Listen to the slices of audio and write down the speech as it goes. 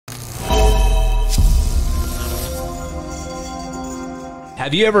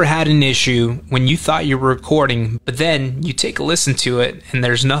Have you ever had an issue when you thought you were recording, but then you take a listen to it and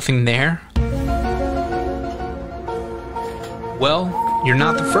there's nothing there? Well, you're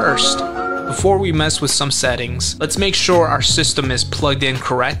not the first. Before we mess with some settings, let's make sure our system is plugged in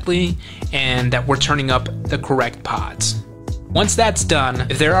correctly and that we're turning up the correct pods. Once that's done,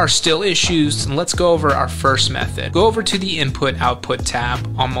 if there are still issues, then let's go over our first method. Go over to the Input/Output tab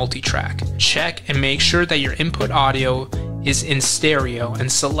on Multitrack. Check and make sure that your input audio is in stereo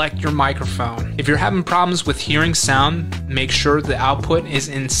and select your microphone. If you're having problems with hearing sound, make sure the output is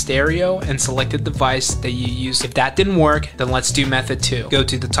in stereo and select the device that you use. If that didn't work, then let's do method 2. Go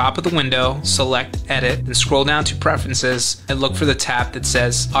to the top of the window, select Edit, and scroll down to Preferences and look for the tab that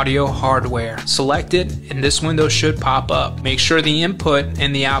says Audio Hardware. Select it and this window should pop up. Make sure the input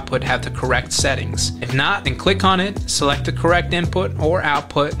and the output have the correct settings. If not, then click on it, select the correct input or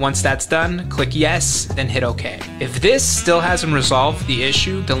output. Once that's done, click Yes, then hit OK. If this still hasn't resolved the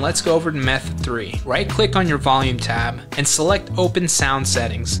issue, then let's go over to method 3. Right click on your volume tab and select Open Sound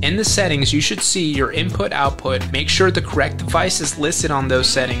Settings. In the settings, you should see your input output. Make sure the correct device is listed on those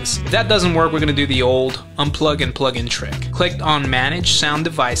settings. If that doesn't work, we're going to do the old unplug and plug in trick. Click on Manage Sound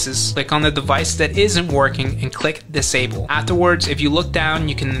Devices, click on the device that isn't working and click Disable. Afterwards, if you look down,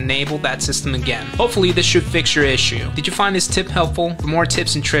 you can enable that system again. Hopefully this should fix your issue. Did you find this tip helpful? For more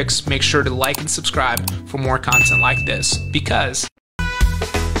tips and tricks, make sure to like and subscribe for more content like this. Because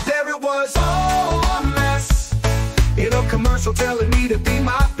there it was, all a mess in a commercial telling me to be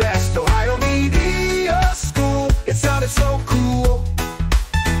my best. Ohio Media School, it sounded so cool.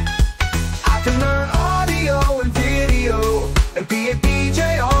 I can learn audio and video and be a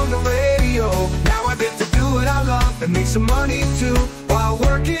DJ on the radio. Now I get to do what I love and make some money too while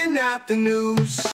working at the news.